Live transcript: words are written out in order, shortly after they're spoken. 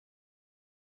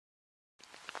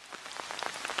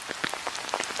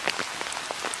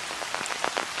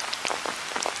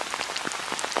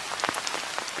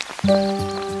Let's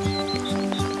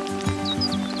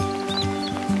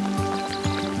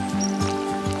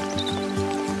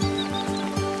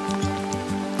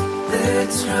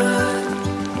run.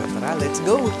 Tara, let's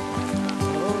go.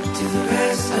 To the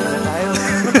rest of Tayo.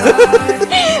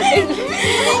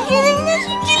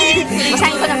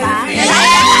 Basahin ko na ba?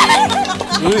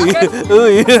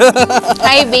 Uy.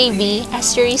 Hi baby,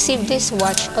 as you receive this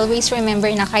watch, always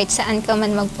remember na kahit saan ka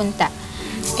man magpunta,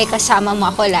 ay kasama mo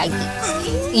ako lagi.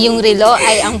 Yung relo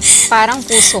ay ang parang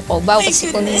puso ko, bawat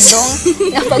sekundong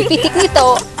na pagpitik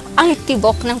nito, ang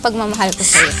tibok ng pagmamahal ko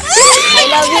sa'yo. I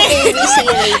love you baby, see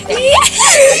you later.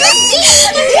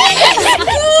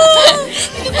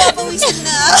 Nagpapawisin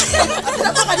na.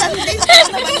 Napakalantin na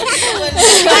naman yung visual.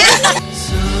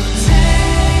 So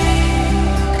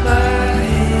take my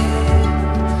hand,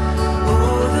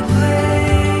 all the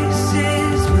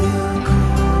places we'll go.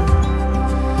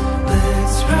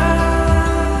 Let's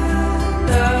run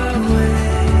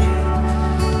away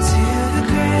to the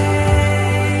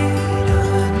great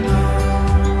unknown.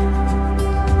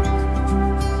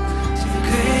 To the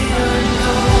great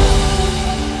unknown.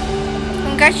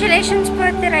 Congratulations po,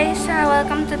 Ryssa.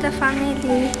 Welcome to the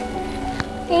family.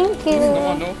 Thank you.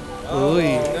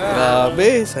 Uy,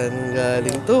 grabe. Saan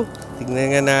galing to?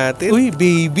 Tignan nga natin. Uy,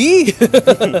 baby!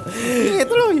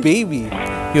 Ito lang, baby.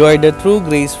 You are the true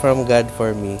grace from God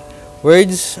for me.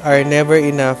 Words are never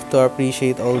enough to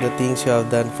appreciate all the things you have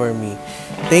done for me.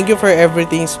 Thank you for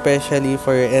everything, especially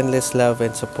for your endless love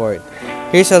and support.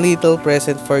 Here's a little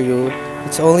present for you.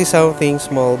 It's only something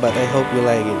small, but I hope you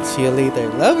like it. See you later.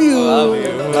 Love you!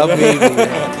 Love baby.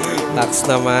 Tax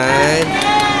naman.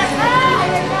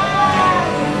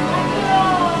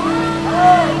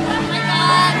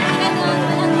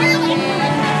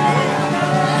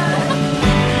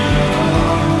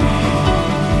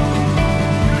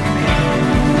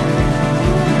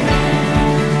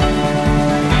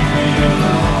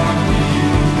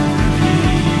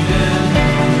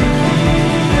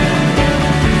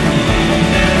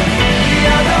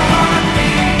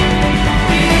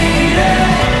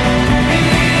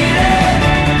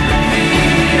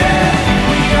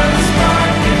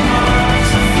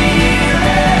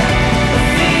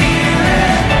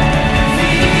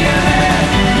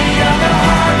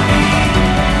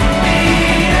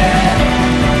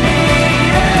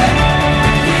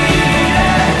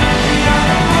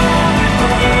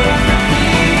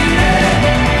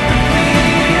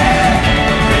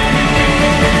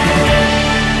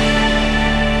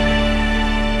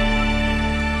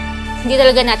 Hindi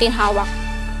talaga natin hawak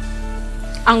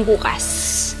ang bukas.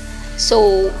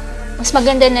 So, mas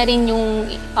maganda na rin yung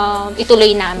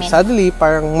ituloy namin. Sadly,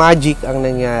 parang magic ang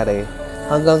nangyari.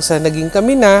 Hanggang sa naging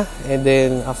kami na, and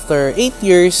then after 8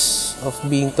 years of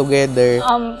being together,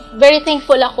 Very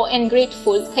thankful ako and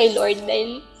grateful kay Lord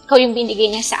dahil ikaw yung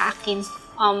binigay niya sa akin.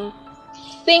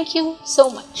 Thank you so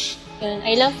much. Yun,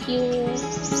 I love you.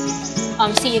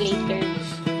 See you later.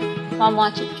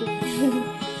 Mama, chuchu.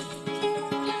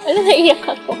 Ano, naiyak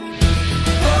ako.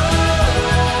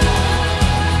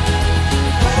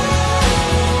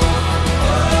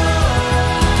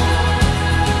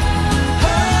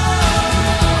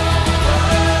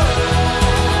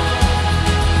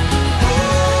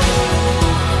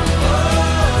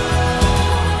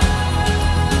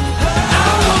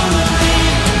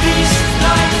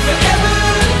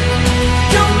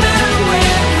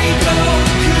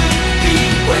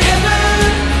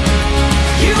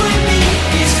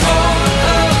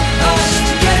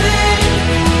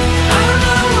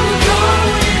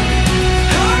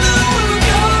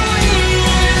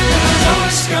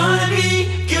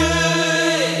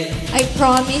 I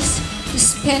promise to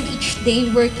spend each day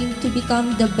working to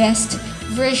become the best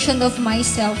version of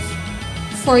myself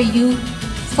for you,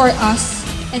 for us,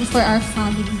 and for our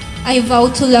family. I vow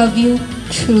to love you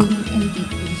truly and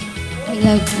deeply. I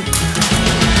love you.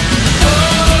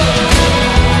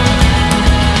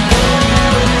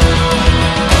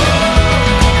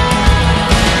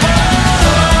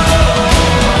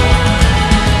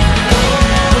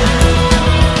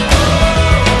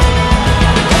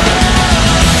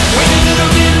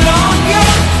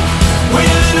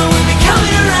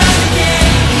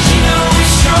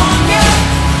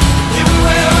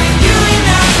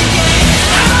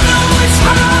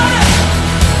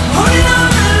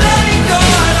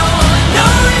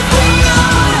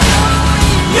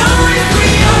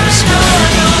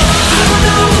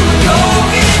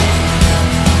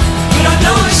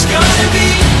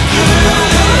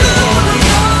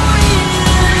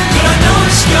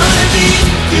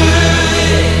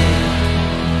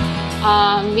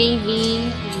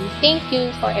 Baby, thank you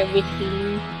for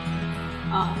everything.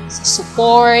 Sa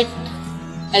support,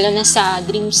 lalo na sa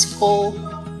dreams ko.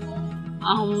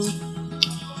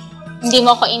 Hindi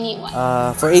mo ako iniwan.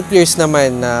 For 8 years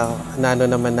naman na ano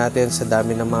naman natin sa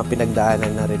dami ng mga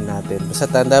pinagdaanan na rin natin. Basta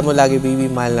tanda mo lagi, baby,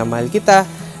 mahal na mahal kita.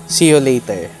 See you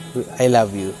later. I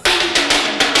love you.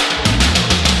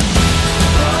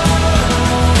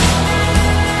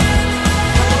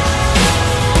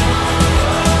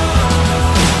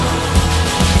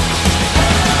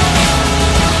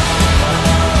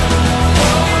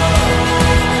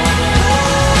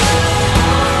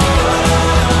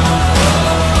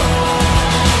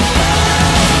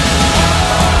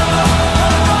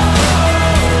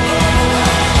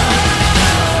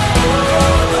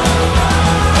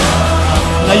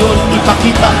 Ngayon,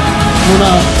 ipakita mo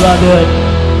na, brother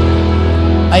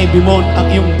Ivymon,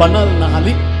 ang iyong banal na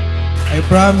halik. I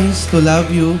promise to love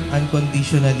you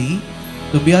unconditionally,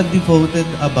 to be devoted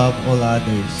above all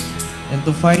others, and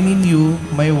to find in you,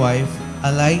 my wife,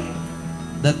 a light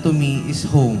that to me is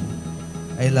home.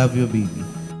 I love you, baby.